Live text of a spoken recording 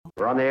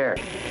We're on the air.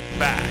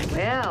 Back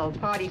Well,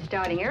 party's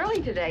starting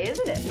early today,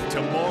 isn't it?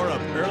 to more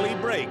of Early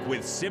Break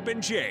with Sip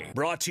and Jay.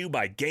 Brought to you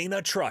by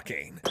Gaina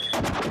Trucking.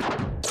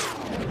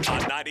 On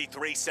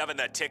 93.7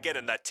 The Ticket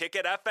and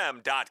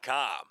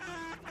theticketfm.com.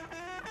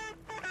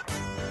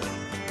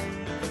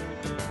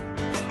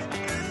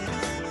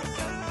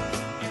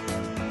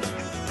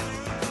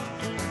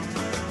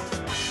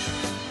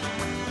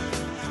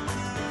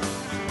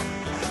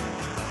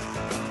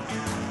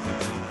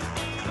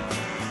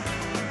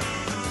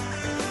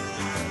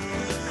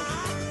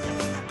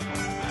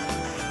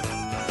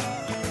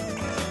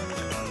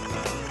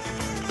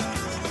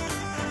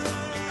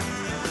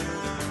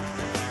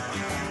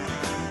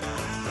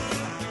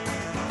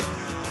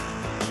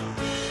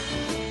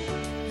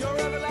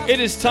 It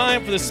is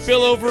time for the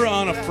spillover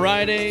on a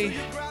Friday.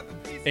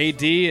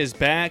 AD is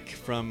back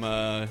from,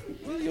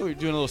 you were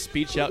doing a little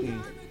speech out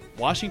in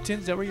Washington.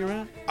 Is that where you're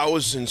at? I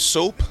was in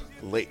Soap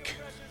Lake,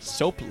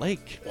 Soap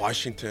Lake.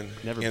 Washington.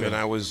 Never and been. then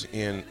I was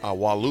in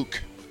Wahluke.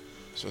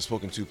 So I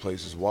spoke in two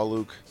places,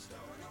 Wahluke,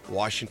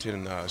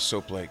 Washington, and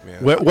Soap Lake,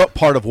 man. What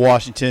part of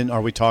Washington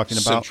are we talking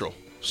about?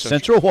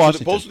 Central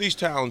Washington. So both of these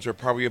towns are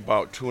probably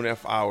about 2.5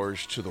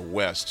 hours to the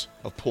west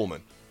of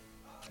Pullman.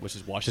 Which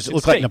is Washington Does it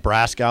look State. like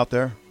Nebraska out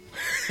there?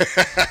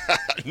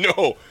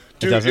 No,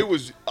 dude, doesn't? it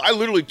was. I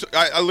literally,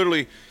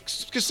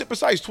 because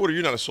besides Twitter,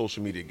 you're not a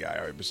social media guy,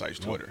 right? Besides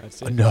Twitter,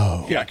 That's it.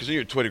 No. yeah, because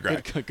you're a Twitter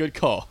guy. Good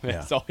call.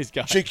 That's all he's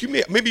got. Jake,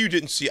 maybe you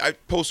didn't see. I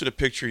posted a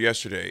picture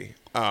yesterday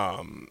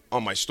on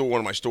my one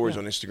of my stories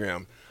on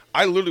Instagram.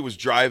 I literally was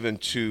driving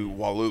to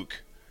Wahluke,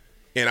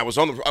 and I was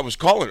on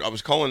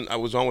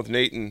with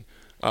Nate and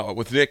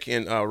with Nick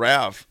and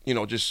Raff.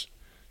 Just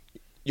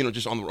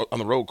on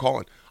the road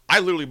calling. I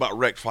literally about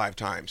wrecked 5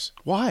 times.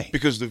 Why?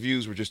 Because the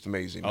views were just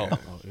amazing, man.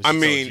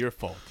 It's your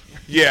fault.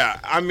 Yeah,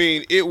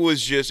 it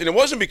was just, and it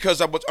wasn't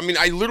because I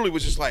literally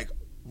was just like,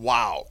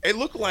 wow. It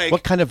looked like.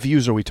 What kind of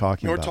views are we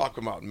talking We're about?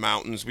 talking about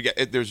mountains. We got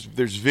there's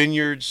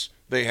vineyards.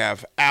 They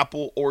have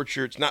apple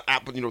orchards. Not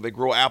apple. They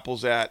grow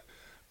apples at.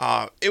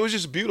 It was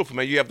just beautiful,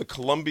 man. You have the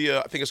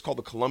Columbia. I think it's called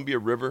the Columbia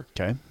River.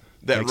 Okay.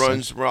 That Makes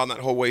runs sense. around that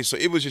whole way. So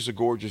it was just a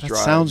gorgeous That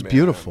drive. sounds man.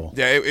 beautiful.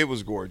 Yeah, it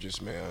was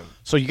gorgeous, man.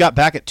 So you got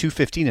back at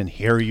 2:15, and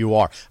here you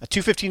are. At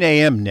 2:15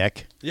 a.m.,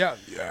 Nick. Yeah.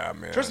 Yeah,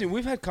 man. Trust me,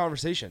 we've had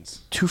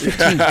conversations.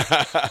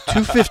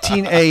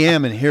 2:15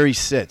 a.m., and here he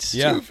sits.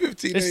 Yeah.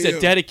 2:15 This is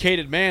a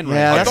dedicated man right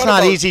Yeah, now. that's thought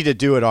not about- easy to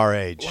do at our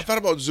age. Well, I thought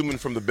about zooming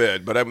from the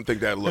bed, but I didn't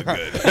think that'd look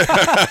good.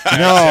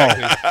 No.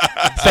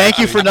 Thank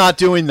you for not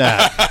doing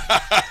that.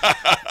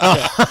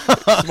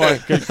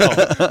 Smart. Good call.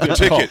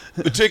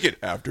 The ticket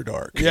after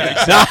dark. Yeah.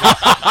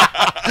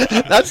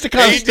 That's the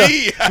kind of stuff.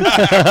 AD.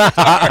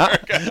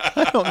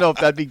 I don't know if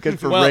that'd be good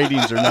for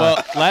ratings or not.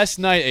 Well, last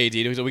night, AD,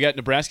 we got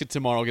Nebraska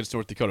tomorrow against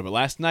North Dakota. But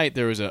last night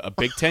there was a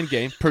Big Ten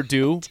game,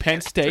 Purdue,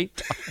 Penn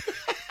State.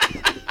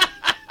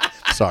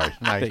 Sorry.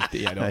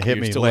 That hit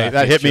me late.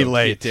 That hit me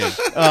late. It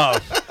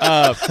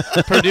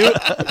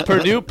did.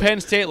 Purdue, Penn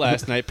State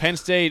last night. Penn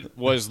State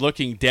was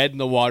looking dead in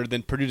the water.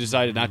 Then Purdue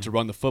decided not to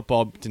run the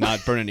football to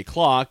not burn any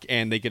clock,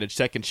 and they get a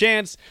second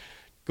chance.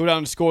 Go down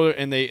and score,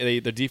 and the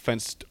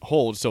defense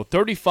holds. So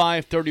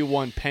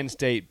 35-31, Penn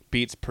State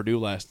beats Purdue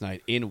last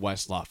night in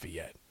West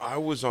Lafayette. I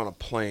was on a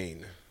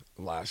plane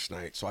last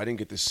night, so I didn't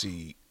get to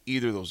see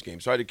either of those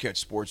games. So I had to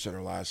catch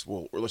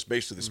SportsCenter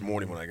basically this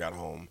morning when I got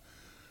home.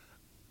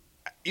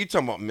 You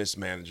talking about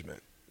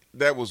mismanagement?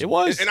 It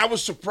was, and I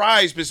was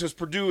surprised because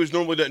Purdue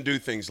normally doesn't do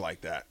things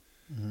like that.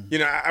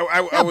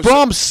 I was.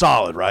 Brom's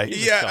solid, right?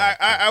 Yeah,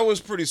 I was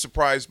pretty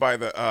surprised by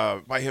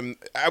him.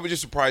 I was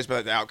just surprised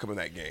by the outcome of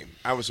that game.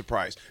 I was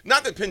surprised.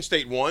 Not that Penn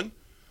State won,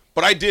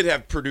 but I did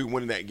have Purdue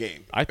winning that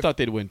game. I thought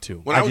they'd win too.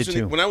 When I was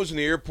in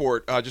the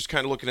airport, just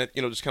kind of looking at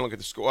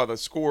the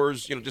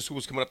scores, just who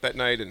was coming up that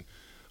night and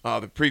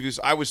the previews.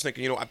 I was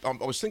thinking,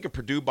 I was thinking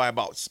Purdue by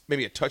about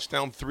maybe a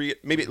touchdown,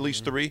 maybe at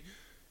least 3.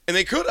 And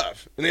they could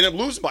have. And they ended up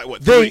losing by,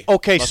 3?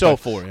 Okay, Lost so by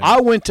 4, yeah.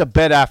 I went to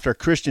bed after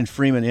Christian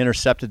Freeman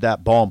intercepted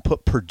that ball and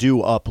put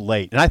Purdue up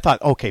late. And I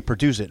thought, okay,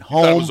 Purdue's at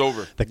home. it was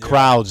over. The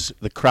crowd's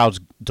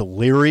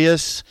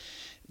delirious.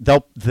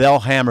 They'll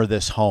hammer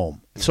this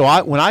home.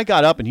 So when I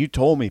got up and you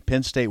told me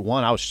Penn State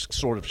won, I was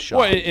sort of shocked.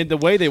 Well, and the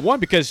way they won,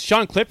 because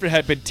Sean Clifford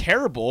had been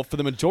terrible for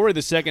the majority of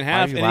the second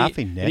half. Why are you and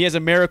laughing, and Nick? he has a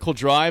miracle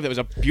drive. That was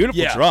a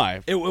beautiful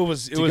drive. It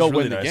was to go really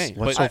win the nice. game.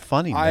 What's But so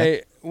funny,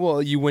 Nick?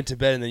 Well, you went to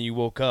bed and then you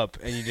woke up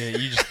and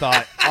you just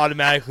thought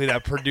automatically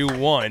that Purdue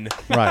won.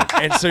 Right.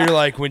 And so you're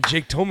like, when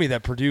Jake told me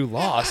that Purdue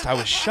lost, I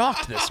was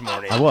shocked this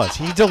morning. I was.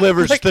 He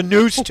delivers the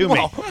news to me.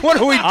 What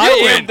are we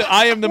doing?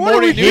 I am the What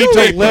are morning we He doing?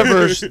 newspaper.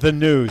 delivers the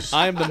news.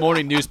 I am the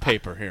morning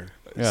newspaper here.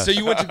 Yes. So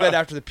you went to bed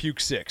after the Puke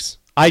 6.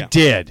 I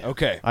did.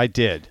 Okay. I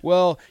did.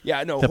 Well,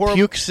 yeah, no. The horrible.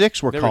 Puke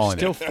 6, we're There were calling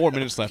still it. 4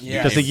 minutes left.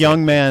 Yeah. Because the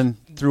young man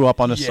threw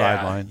up on the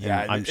sideline.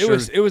 Yeah, and I'm it sure.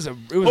 was.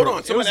 Hold on,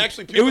 it someone was,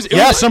 actually puked it was, on it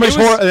Yeah, was- somebody's it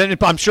was-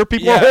 horrified. I'm sure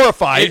people yeah, are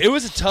horrified. It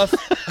was a tough.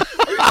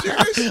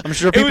 I'm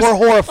sure people was- are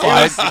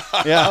horrified.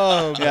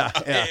 Yeah.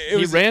 Yeah.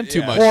 He ran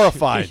too much.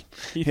 Horrified.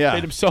 He Yeah.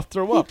 made himself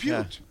throw up.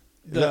 Yeah.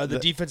 The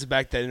defensive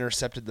back that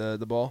intercepted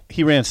the ball.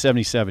 He ran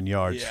 77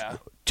 yards. Yeah.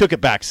 Took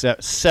it back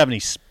 70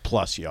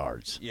 plus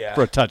yards Yeah.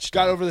 for a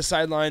touchdown. Got over the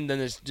sideline, then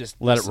it's just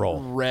Let it this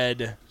roll.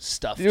 red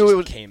stuff It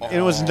was, came out.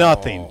 it was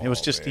nothing. It was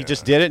just he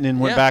just did it and then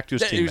went back to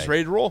his teammate. He was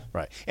ready to roll.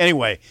 Right.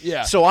 Anyway,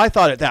 Yeah. so I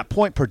thought at that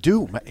point,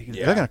 Purdue,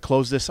 they're going to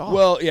close this off.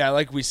 Well, yeah,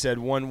 like we said,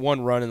 one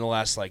run in the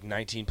last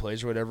 19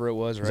 plays or whatever it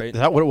was, right? Is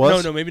that what it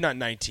was? No, maybe not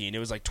 19. It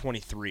was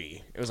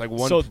 23. It was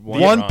one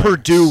one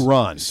Purdue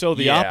run. So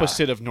the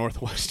opposite of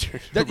Northwestern.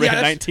 That, ran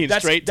yeah, 19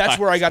 that's, straight That's times.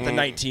 where I got the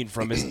 19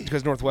 from, is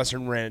because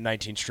Northwestern ran it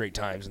 19 straight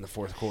times in the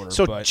fourth quarter.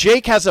 So but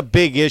Jake has a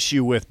big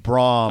issue with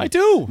Braum. I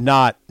do.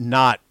 Not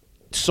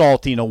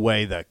salting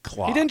away the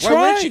clock. He didn't why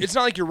try. wouldn't you? It's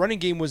not like your running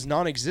game was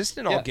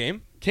non-existent all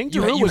game. King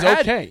You- Drew you was had-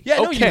 okay.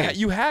 Yeah, okay. no,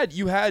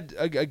 you had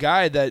a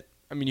guy that.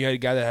 I mean, you had a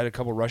guy that had a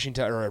couple rushing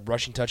or a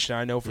rushing touchdown.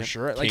 I know for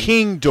sure. Like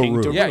King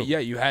Daru. Yeah.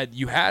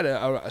 You had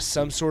a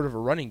some sort of a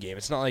running game.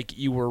 It's not like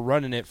you were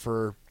running it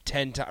for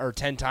 10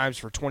 times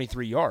for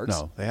 23 yards.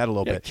 No, they had a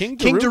little bit. King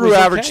King Daru Daru was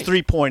averaged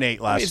okay. 3.8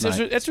 last night.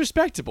 It's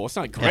respectable. It's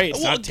not great. It's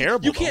Well, not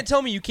terrible. You can't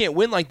tell me you can't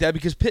win like that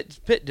because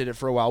Pitt did it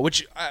for a while,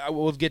 which I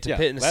will get to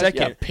Pitt in a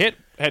second. Yeah, Pitt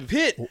had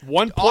Pitt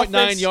 1.9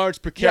 offense- yards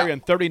per carry yeah. on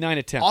 39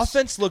 attempts.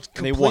 Offense looked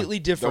And they won. completely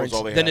That different was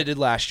all they than had. it did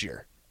last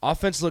year.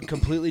 Offense looked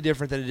completely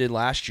different than it did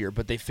last year,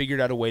 but they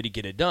figured out a way to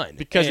get it done.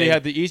 Because they And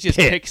had the easiest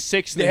Pitt. pick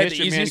six in They the had the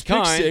history of easiest pick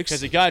mankind six.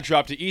 because the guy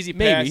dropped an easy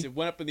Maybe. pass, it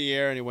went up in the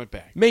air, and it went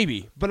back.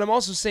 Maybe, but I'm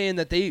also saying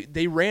that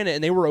they ran it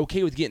and they were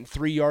okay with getting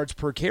 3 yards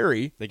per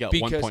carry. They got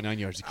because 1.9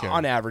 yards a carry.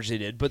 on average. They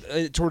did,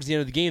 but towards the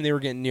end of the game, they were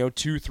getting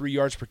 2-3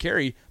 yards per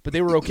carry. But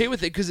they were okay with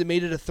it because it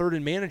made it a third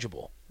and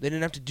manageable. They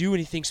didn't have to do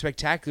anything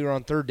spectacular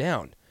on third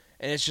down,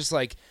 and it's just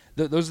like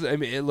those. I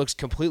mean, it looks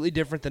completely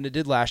different than it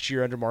did last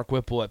year under Mark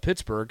Whipple at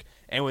Pittsburgh,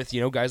 and with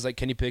guys like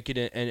Kenny Pickett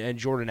and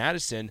Jordan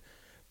Addison.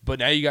 But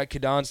now you got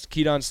Keaton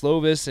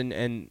Slovis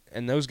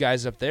and those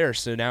guys up there.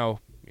 So now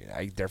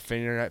they're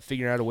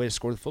figuring out a way to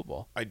score the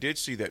football. I did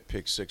see that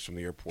pick six from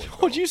the airport.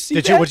 What'd you see?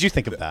 What'd you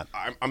think of that?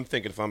 I'm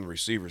thinking if I'm the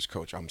receivers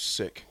coach, I'm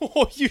sick.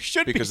 Oh, you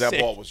should Because be that sick.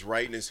 ball was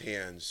right in his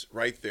hands,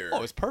 right there.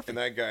 Oh, it's perfect. And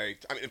that guy,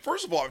 I mean,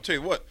 first of all, I'll tell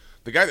you what,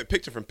 the guy that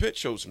picked it from Pitt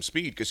showed some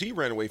speed because he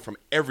ran away from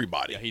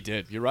everybody. Yeah, he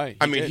did. You're right.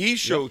 I mean, did. he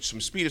showed some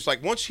speed. It's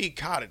like once he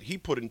caught it, he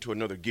put it into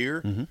another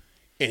gear, and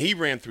he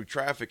ran through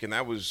traffic, and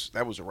that was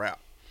a wrap.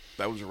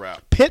 That was a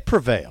wrap. Pitt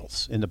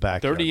prevails in the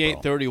backyard.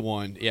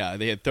 38-31. Yeah,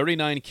 they had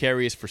 39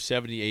 carries for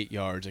 78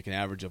 yards, like an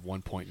average of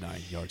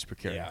 1.9 yards per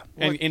carry. Yeah.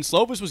 And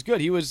Slovis was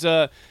good. He was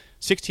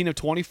 16 of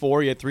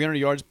 24. He had 300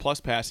 yards plus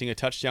passing, a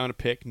touchdown,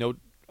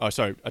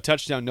 a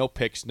touchdown, no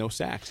picks, no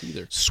sacks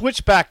either.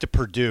 Switch back to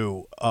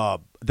Purdue.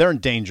 They're in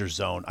danger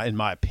zone, in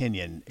my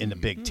opinion, in the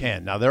Big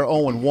Ten. Now they're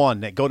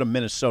 0-1. They go to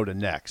Minnesota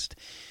next.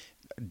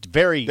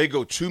 They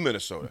go to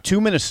Minnesota.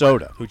 To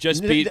Minnesota, Who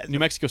just beat New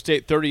Mexico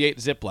State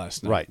 38-zip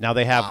last night. Right now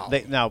they have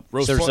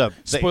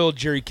Spoiled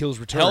Jerry Kill's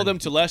return. Held them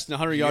to less than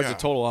 100 yards Yeah. of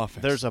total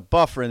offense. There's a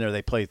buffer in there.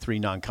 They play 3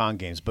 non-con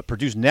games, but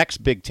Purdue's next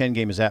Big Ten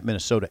game is at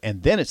Minnesota,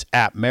 and then it's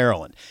at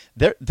Maryland.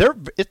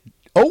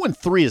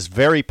 0-3 is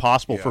very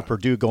possible for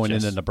Purdue going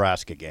into the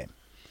Nebraska game.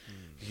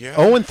 Yeah.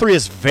 0-3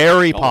 is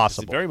very Oh,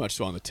 possible. it's very much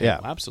so on the table.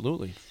 Yeah.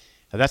 Absolutely.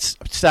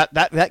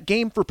 That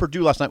game for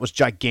Purdue last night was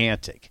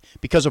gigantic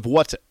because of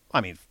what's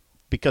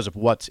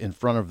in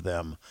front of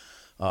them.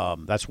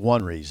 That's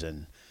one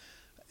reason.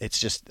 It's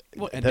just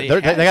and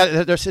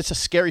it's a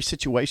scary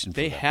situation for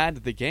They them. had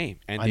the game,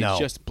 and I they know.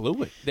 just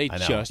blew it. I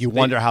know. You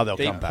wonder how they'll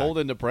come back. They pulled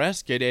in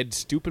Nebraska. They had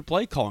stupid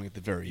play calling at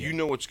the very end. You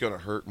know what's going to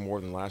hurt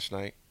more than last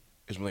night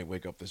is when they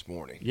wake up this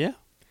morning. Yeah.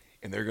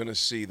 And they're going to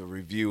see the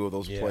review of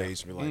those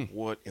plays and be like,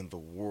 what in the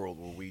world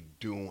were we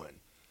doing?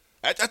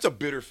 That's a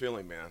bitter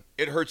feeling, man.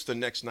 It hurts the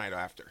next night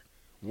after.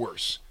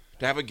 Worse.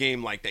 To have a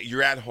game like that.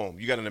 You're at home.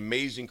 You got an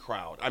amazing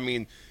crowd. I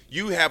mean,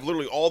 you have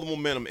literally all the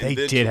momentum. They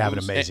did have an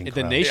amazing crowd.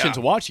 The nation's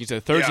Yeah. watching. It's a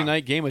Thursday Yeah.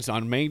 night game. It's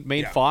on main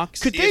Yeah. Fox.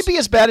 Could they be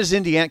as bad as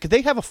Indiana? Could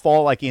they have a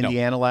fall like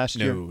Indiana last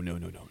year? No.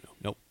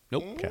 Nope.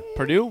 Okay.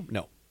 Purdue?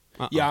 No.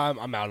 Yeah,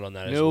 I'm out on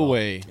that as No well.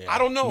 way. Yeah. I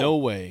don't know. No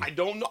way. I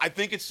don't know. I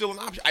think it's still an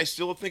option. I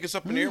still think it's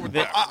up in the air with They-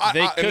 that. they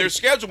And could- their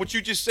schedule, what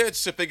you just said,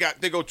 Sip, they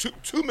go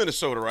to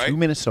Minnesota, right? To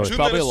Minnesota. To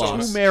Probably a Minnesota.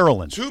 loss. To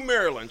Maryland. To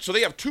Maryland. So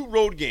they have 2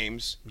 road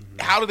games.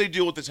 How do they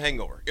deal with this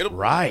hangover?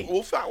 Right.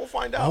 We'll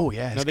find out. Oh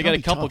yeah. No, it's they gonna got a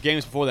be couple tough.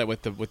 games before that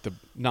with the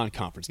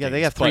non-conference Yeah, games.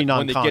 they have 3 But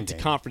when non-con they get to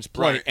games. conference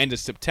play, Right. end of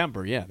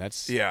September,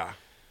 that's Yeah.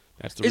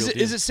 the real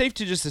deal. Is it safe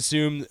to just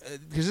assume,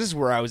 because this is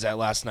where I was at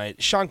last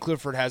night, Sean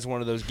Clifford has one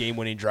of those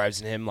game-winning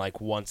drives in him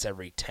like once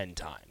every 10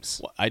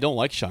 times. Well, I don't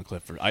like Sean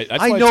Clifford. That's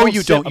I why know told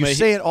you Sip- don't. I You mean,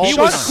 say it all he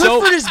the was time. so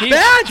Clifford is he-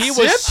 bad, He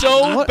was Sip.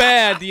 so What?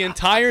 bad the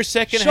entire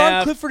second Sean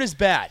half. Clifford is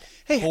bad.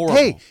 Horrible.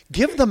 Hey,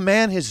 give the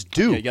man his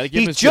due. Yeah, you gotta give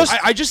he him his just due.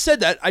 I just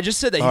said that.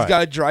 He's right.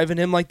 got a drive in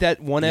him like that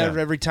one out of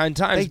Yeah. every 10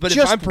 times. They But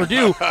just- if I'm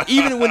Purdue,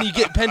 even when you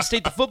get Penn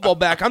State the football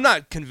back, I'm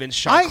not convinced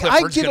Sean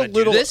Clifford's get a going to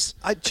little. do this.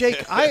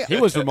 Jake, He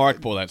was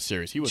remarkable that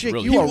series. He was Jake,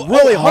 really you are good.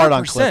 really hard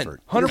on 100%.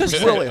 Clifford.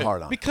 100%. You're really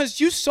hard on. Because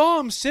you saw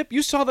him sip.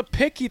 You saw the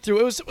pick he threw.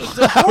 It was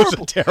That horrible. was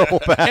a terrible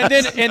pass.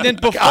 And then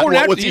before God, and what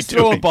after, was he he's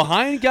throwing doing?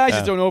 behind guys.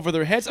 He's throwing over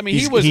their heads. I mean,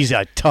 He's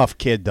a tough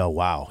kid, though.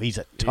 Wow, he's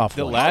a tough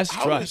the one. last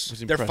How drive is- was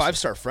They're impressive.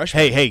 5-star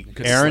freshmen. Hey,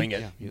 could Aaron, sling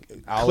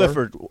it.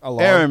 Clifford,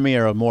 Aller. Aaron and me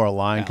are more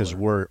aligned because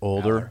we're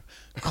older.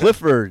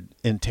 Clifford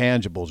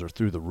intangibles are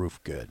through the roof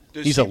good.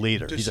 He's a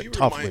leader. He's a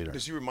tough leader.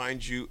 Does he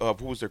remind you of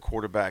who was their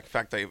quarterback? In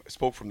fact, I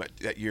spoke from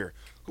that year.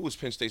 Who was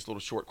Penn State's little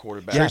short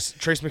quarterback? Trace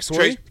McSorley?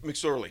 Trace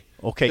McSorley.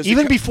 Okay,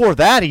 even before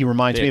that, he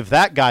reminds me of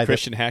that guy.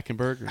 Christian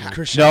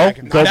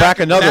Hackenberg. Go back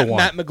another one.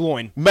 Matt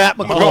McGloin. Matt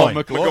McGloin.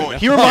 McGloin.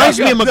 He reminds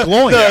me of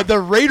McGloin. The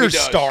Raiders He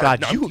does. star.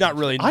 God, No, you- not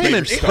really. I am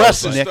Raiders impressed,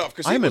 star, Nick.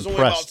 Because I'm he was only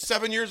about impressed.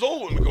 7 years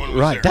old when McGloin was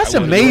Right, there. that's I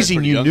would've amazing.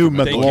 pretty You young knew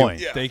for Thank you. McGloin.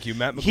 Yeah. Thank you,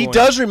 Matt McGloin. He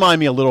does remind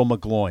me a little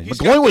McGloin. He's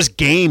McGloin got was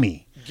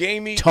gamey.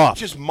 Gamey, Tough.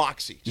 just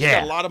moxie. He's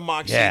Yeah. got a lot of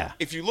moxie. Yeah.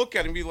 If you look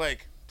at him, be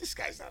like, this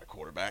guy's not a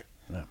quarterback.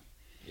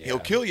 He'll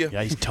kill you.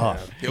 Yeah, he's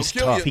tough. He'll He's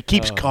kill tough. you. He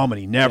keeps coming.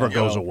 He never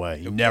goes away.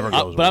 He never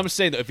goes But away. I'm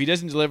saying that if he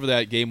doesn't deliver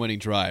that game-winning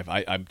drive,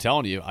 I'm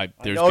telling you,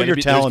 there's know you're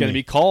going telling to me.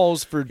 be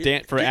calls for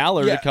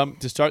Aller Yeah. to come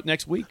to start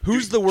next week.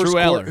 Who's the worst? Drew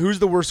Aller. Who's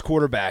the worst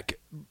quarterback?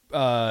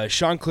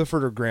 Sean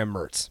Clifford or Graham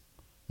Mertz?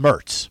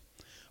 Mertz.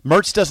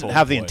 Mertz doesn't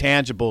have the boy.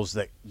 intangibles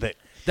that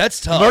That's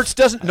tough. Mertz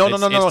doesn't. No,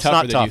 It's it's tougher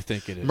not than tough. you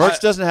think it is.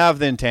 Mertz doesn't have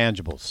the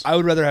intangibles. I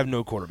would rather have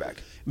no quarterback.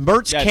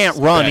 Mertz That's can't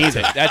a run bad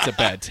either. take. That's a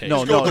bad take.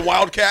 No, Go with the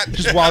Wildcat.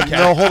 Just Wildcat.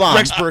 No, hold on.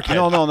 Rex Burkhead.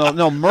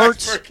 No.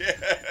 Mertz.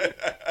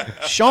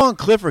 Sean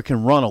Clifford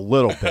can run a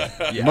little bit.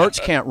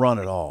 Mertz can't run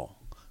at all.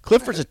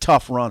 Clifford's a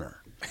tough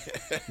runner.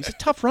 He's a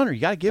tough runner. You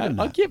got to give him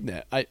I'll that. give him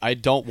that. I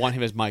don't want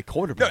him as my No,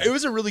 quarterback. it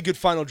was a really good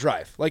final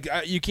drive. Like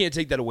you can't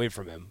take that away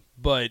from him.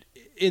 But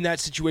in that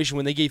situation,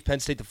 when they gave Penn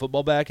State the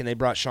football back and they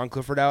brought Sean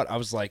Clifford out, I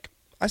was like,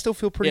 I still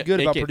feel pretty Yeah,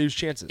 good about AK, Purdue's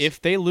chances. If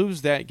they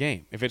lose that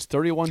game, if it's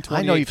 31-28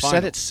 I know you've final,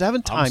 said it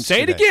 7 times.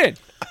 Say it today. again.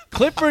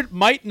 Clifford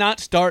might not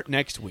start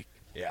next week,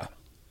 yeah.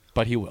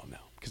 but he will now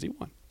because he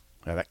won.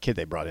 Yeah, that kid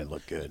they brought in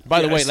looked good.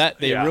 By the way, Yes.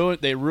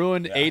 they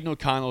ruined Aiden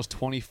O'Connell's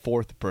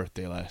 24th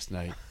birthday last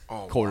night.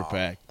 Oh,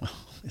 quarterback.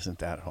 Isn't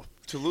that?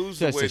 To lose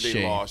Just the way a they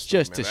shame. lost,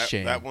 Just man, a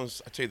shame. That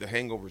one's. I tell you, the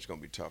hangover is going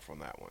to be tough on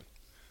that one.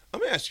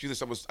 Let me ask you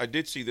this: I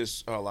did see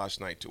this last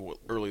night,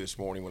 early this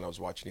morning when I was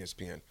watching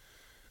ESPN.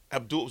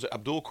 Was it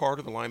Abdul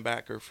Carter, the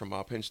linebacker from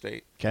Penn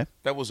State? Okay.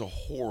 That was a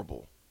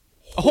horrible.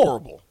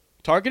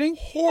 Targeting?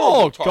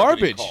 Horrible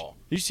targeting garbage. call.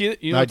 You see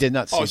it? You No, know, I did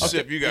not see Oh, that.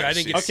 Sip, you got I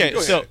to didn't see get it. to see it.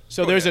 Okay, Go ahead.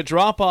 so Go there's a ahead.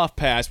 drop-off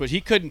pass, but he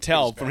couldn't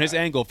tell from his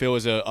angle if it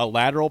was a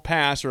lateral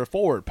pass or a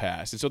forward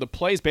pass, and so the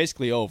play's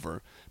basically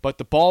over. But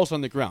the ball's on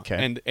the ground,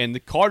 Okay. and the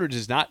Carter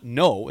does not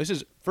know. This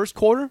is first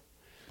quarter.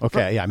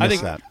 Okay, yeah, I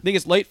missed that. I think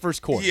it's late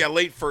first quarter. Yeah,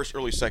 late first,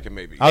 early second,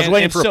 maybe. I was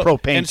waiting for a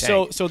propane and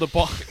tank. so the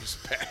ball,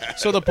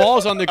 so the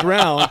ball's on the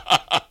ground.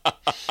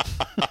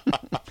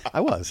 I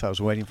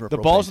was waiting for a The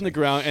propane ball's on the tank.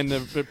 ground, and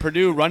the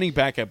Purdue running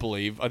back, I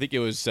believe, I think it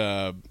was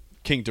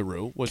King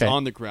Daru, was Okay.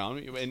 on the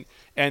ground,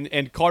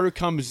 and Carter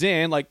comes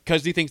in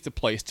because he thinks the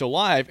play's still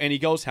live, and he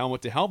goes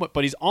helmet to helmet,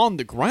 but he's on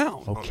the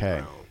ground.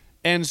 Okay.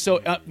 And so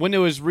when it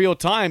was real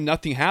time,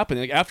 nothing happened.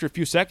 Like after a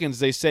few seconds,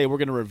 they say we're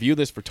going to review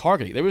this for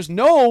targeting. There was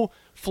no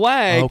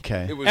flag.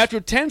 Okay. It was-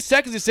 After 10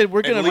 seconds, they said we're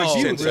At going to least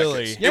review 10 this.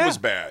 really? seconds. Yeah. It was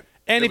bad.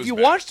 And It if was you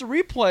bad. watch the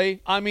replay,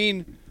 I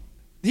mean,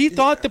 he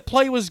thought the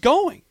play was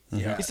going.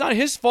 Yeah. It's not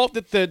his fault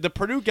that the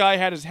Purdue guy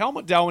had his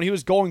helmet down when he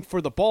was going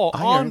for the ball I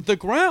hear on him. the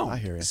ground. I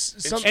hear you.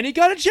 And he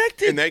got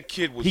ejected. And that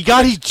kid was. He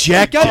got He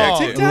ejected. got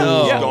kicked out.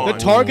 no. Yeah, Gone. the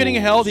targeting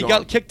held. He He's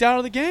got gone. kicked out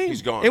of the game.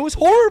 He's gone. It was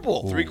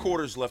horrible. 3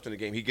 quarters left in the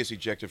game. He gets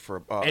ejected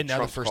for And now the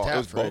Trump first call. half, It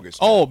was right? bogus.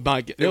 Oh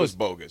my god, It was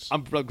bogus.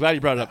 I'm glad you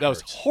brought it up. That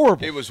was hurts.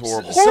 horrible. It was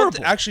horrible.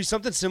 Horrible. Actually,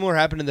 something similar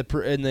happened in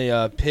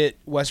the Pitt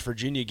West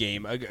Virginia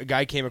game. A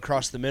guy came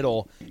across the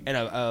middle, and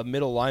a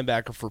middle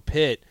linebacker for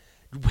Pitt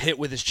hit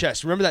with his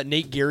chest. Remember that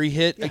Nate Gary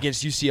hit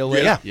against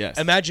UCLA? Yeah. Yes.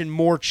 Imagine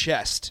more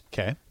chest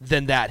Okay.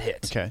 than that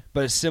hit. Okay.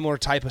 But a similar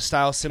type of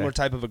style, similar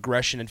type of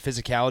aggression and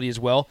physicality as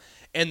well.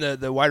 And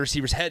the wide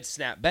receiver's head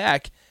snapped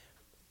back.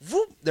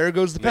 Whoop, there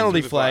goes the And they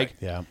penalty threw the flag.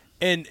 flag. Yeah.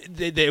 And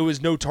there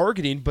was no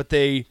targeting, but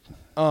they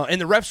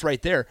and the ref's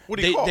right there. What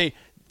do you call?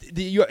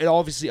 It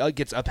obviously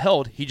gets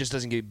upheld. He just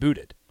doesn't get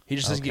booted. He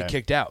just doesn't get Okay.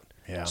 kicked out.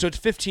 Yeah. So it's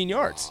 15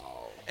 yards.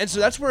 And so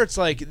that's where it's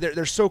like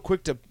they're so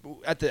quick to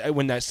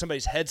when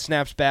somebody's head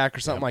snaps back or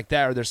something like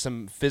that, or there's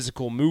some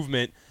physical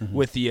movement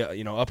with the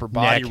upper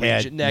body Neck, head,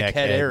 region, neck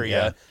head head,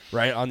 area,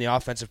 right on the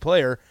offensive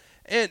player.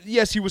 And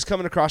yes, he was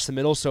coming across the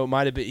middle, so it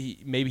might have been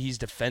maybe he's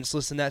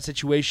defenseless in that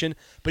situation,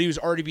 but he was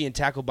already being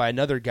tackled by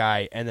another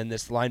guy, and then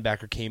this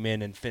linebacker came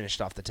in and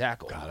finished off the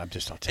tackle. God, I'll And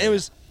tell it you.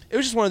 was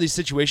just one of these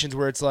situations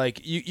where it's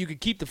like you could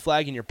keep the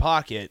flag in your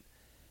pocket,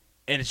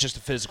 and it's just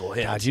a physical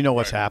hit. God, you know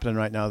what's happening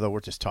right now, though? We're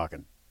just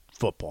talking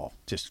football,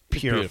 just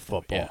pure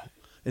beautiful, football. yeah.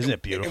 Isn't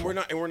it beautiful?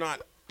 And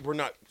we're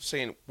not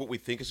saying what we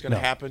think is going to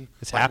No, happen.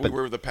 it's like happened. we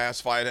were the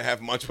past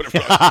 5.5 months, whatever.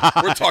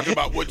 We're talking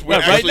about what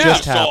right actually now.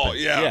 just saw. happened.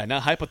 Yeah.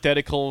 not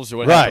hypotheticals or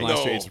what Right. happened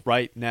last year. No. It's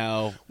right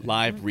now,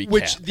 live recap.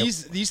 Which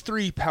these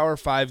 3 Power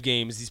 5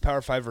 games, these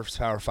Power 5 versus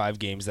Power 5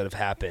 games that have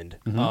happened,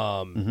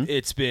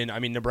 it's been,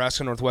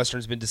 Nebraska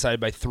Northwestern's been decided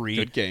by 3.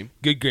 Good game.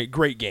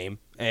 Great game,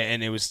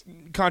 and it was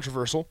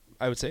controversial,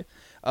 I would say.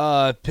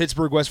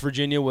 Pittsburgh, West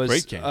Virginia was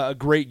Great game. a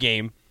great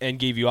game and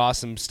gave you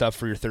awesome stuff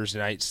for your Thursday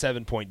night.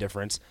 7-point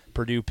difference.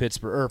 Purdue,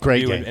 Pittsburgh, or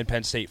Great Purdue game. and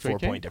Penn State,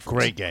 4-point difference.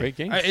 Great game. Great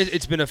game.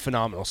 It's been a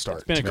phenomenal start.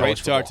 It's been a great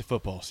start to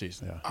football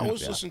season. Yeah. I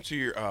was listening to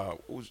your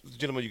what was the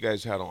gentleman you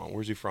guys had on.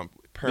 Where's he from?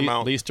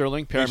 Paramount. Lee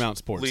Sterling, Paramount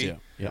Sports. Lee.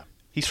 Yeah.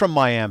 He's from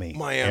Miami.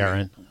 Miami.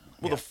 Aaron.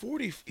 Well, the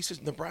 40. He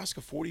says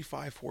Nebraska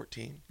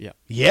 45-14. Yeah.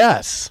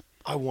 Yes.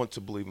 I want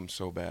to believe him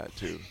so bad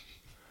too.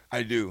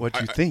 I do. What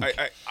do you think?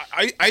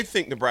 I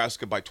think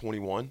Nebraska by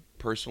 21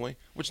 personally,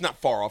 which is not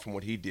far off from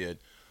what he did.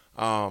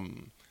 I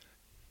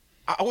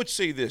would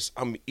say this: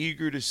 I'm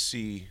eager to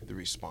see the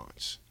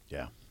response.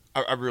 Yeah.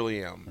 I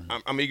really am. Mm-hmm.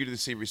 I'm eager to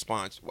see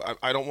response.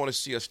 I don't want to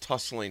see us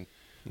tussling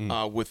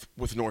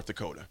with North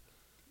Dakota.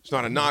 It's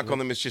not a knock on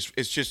them. It's just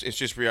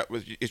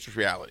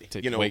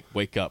reality.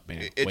 Wake up,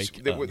 man.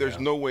 There's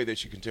no way they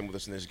should contend with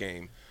us in this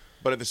game.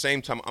 But at the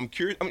same time, I'm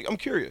curious. I'm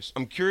curious.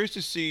 I'm curious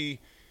to see.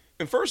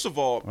 And first of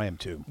all, I am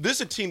too. This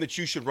is a team that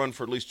you should run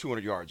for at least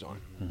 200 yards on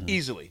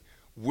easily.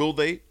 Will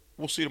they?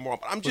 We'll see tomorrow.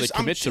 But they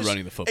commit to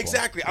running the football.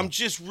 Exactly. Yeah.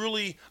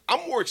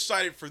 I'm more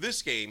excited for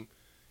this game,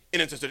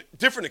 and it's a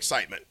different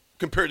excitement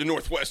compared to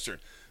Northwestern.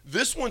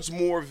 This one's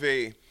more of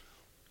a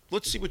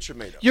let's see what you're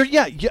made of.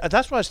 Yeah,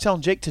 that's what I was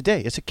telling Jake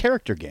today. It's a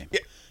character game. Yeah,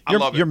 I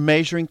love it. You're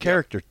measuring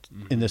character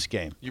in this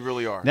game. You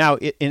really are. Now,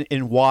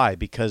 in why?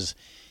 Because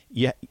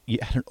you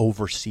had an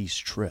overseas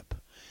trip.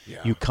 Yeah.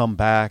 You come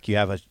back. You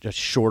have a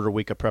shorter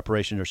week of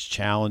preparation. There's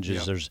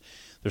challenges. Yep.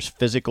 There's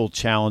physical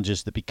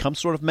challenges that become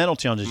sort of mental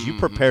challenges. You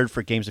prepared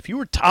for games. If you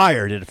were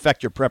tired, it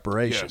affect your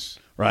preparation, Yes.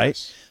 right?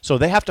 Yes. So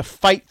they have to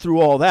fight through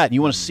all that, and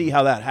you want to see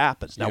how that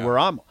happens. Now,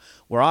 Yeah.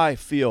 where I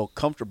feel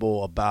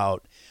comfortable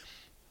about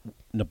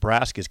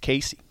Nebraska is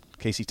Casey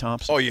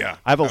Thompson. Oh, yeah.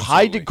 I have a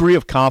high Absolutely. degree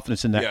of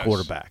confidence in that Yes.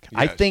 quarterback.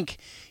 I Yes. think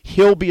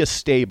he'll be a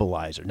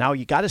stabilizer. Now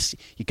you got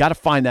to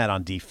find that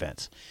on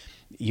defense.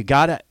 You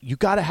got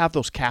to have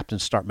those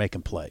captains start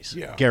making plays.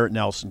 Yeah. Garrett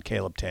Nelson,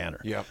 Caleb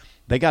Tanner. Yep.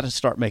 They got to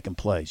start making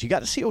plays. You got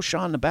to see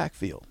O'Shawn in the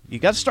backfield. You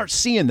got to start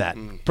seeing that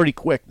pretty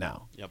quick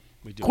now. Yep.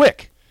 We do.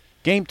 Quick.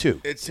 Game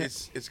 2. It's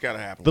got to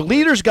happen. The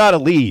leader's got to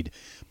lead,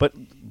 but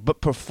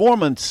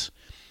performance.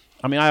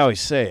 I mean, I always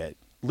say it.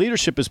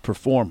 Leadership is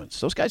performance.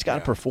 Those guys got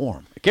to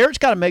perform. Garrett's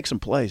got to make some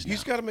plays now.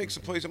 He's got to make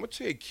some plays. I'm going to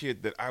tell you a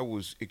kid that I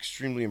was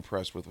extremely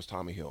impressed with was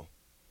Tommy Hill.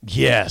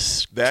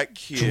 Yes. That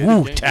kid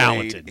played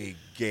talented. a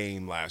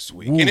game last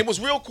week. And it was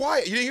real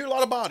quiet. You didn't hear a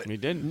lot about it. He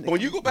didn't. But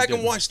when you go back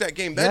and watch that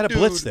game, He that had a dude,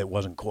 blitz that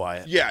wasn't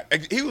quiet. Yeah,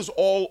 he was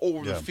all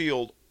over the Yeah.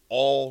 field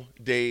all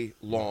day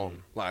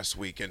long last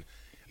week. And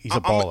He's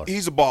a baller.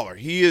 He's a baller.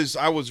 He is.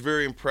 I was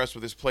very impressed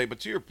with his play. But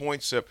to your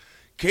point, Sip,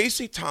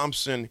 Casey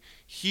Thompson,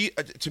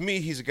 to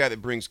me, he's a guy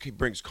that brings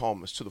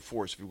calmness to the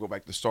force. If you go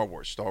back to Star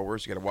Wars,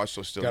 you got to watch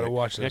those still. Got to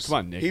watch Yeah, this. come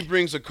on, Nick. He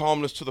brings a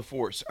calmness to the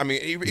force. I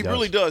mean, he does.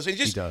 really does. And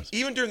just He does.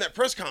 even during that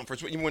press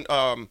conference when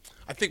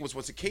I think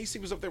was it Casey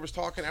was up there was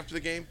talking after the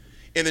game,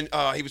 and then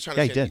he was trying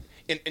to. Yeah,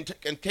 he did.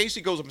 And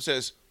Casey goes up and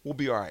says, "We'll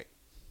be all right.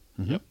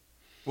 Yep.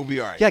 We'll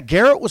be all right." Yeah,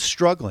 Garrett was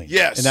struggling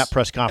Yes. in that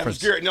press That was conference.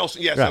 Garrett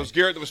Nelson. Yes, Right. that was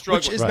Garrett that was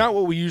struggling. Which is Right. not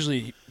what we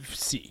usually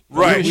see.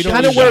 Right. We He don't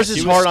kind of usually- wears his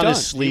He was heart on his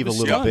stunned. sleeve He a was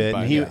little stunned bit.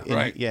 by And he, that.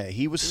 Right.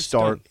 he was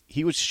stunned.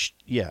 he was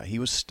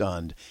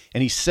stunned.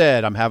 And he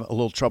said, "I'm having a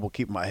little trouble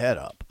keeping my head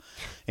up."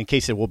 And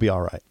Casey said, "We'll be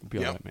all right." Be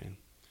all Yep. right, man.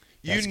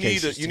 You That's need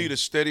Casey's you team. need a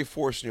steady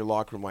force in your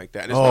locker room like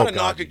that. And it's Oh, not a God,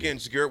 knock you do.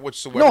 against Garrett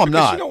whatsoever. No, I'm because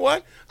not. You know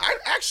what?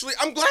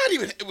 I'm glad he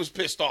was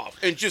pissed off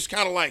and just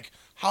kind of like,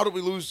 how did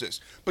we lose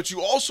this? But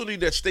you also need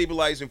that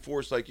stabilizing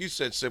force, like you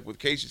said, Sip, with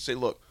Casey. Say,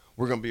 look,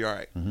 we're gonna be all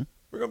right.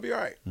 We're gonna be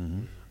all right.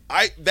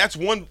 That's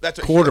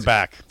a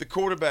Quarterback. The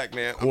quarterback,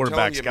 man.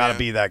 Quarterback's got to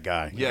be that. that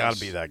guy. Yes. Got to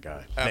be that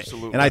guy.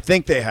 Absolutely. And I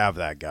think they have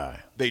that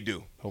guy. They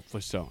do.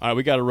 Hopefully so. All right,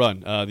 we got to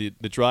run.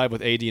 The drive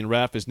with AD and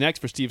Raff is next.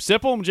 For Steve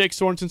Sipple, I'm Jake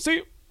Sorensen. See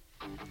you.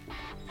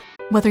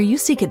 Whether you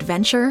seek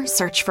adventure,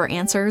 search for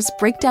answers,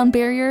 break down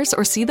barriers,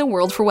 or see the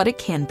world for what it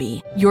can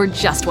be, you're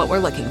just what we're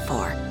looking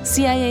for.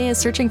 CIA is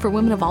searching for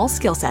women of all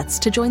skill sets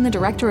to join the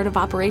Directorate of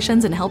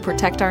Operations and help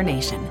protect our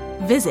nation.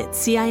 Visit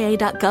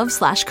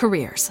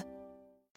cia.gov/careers.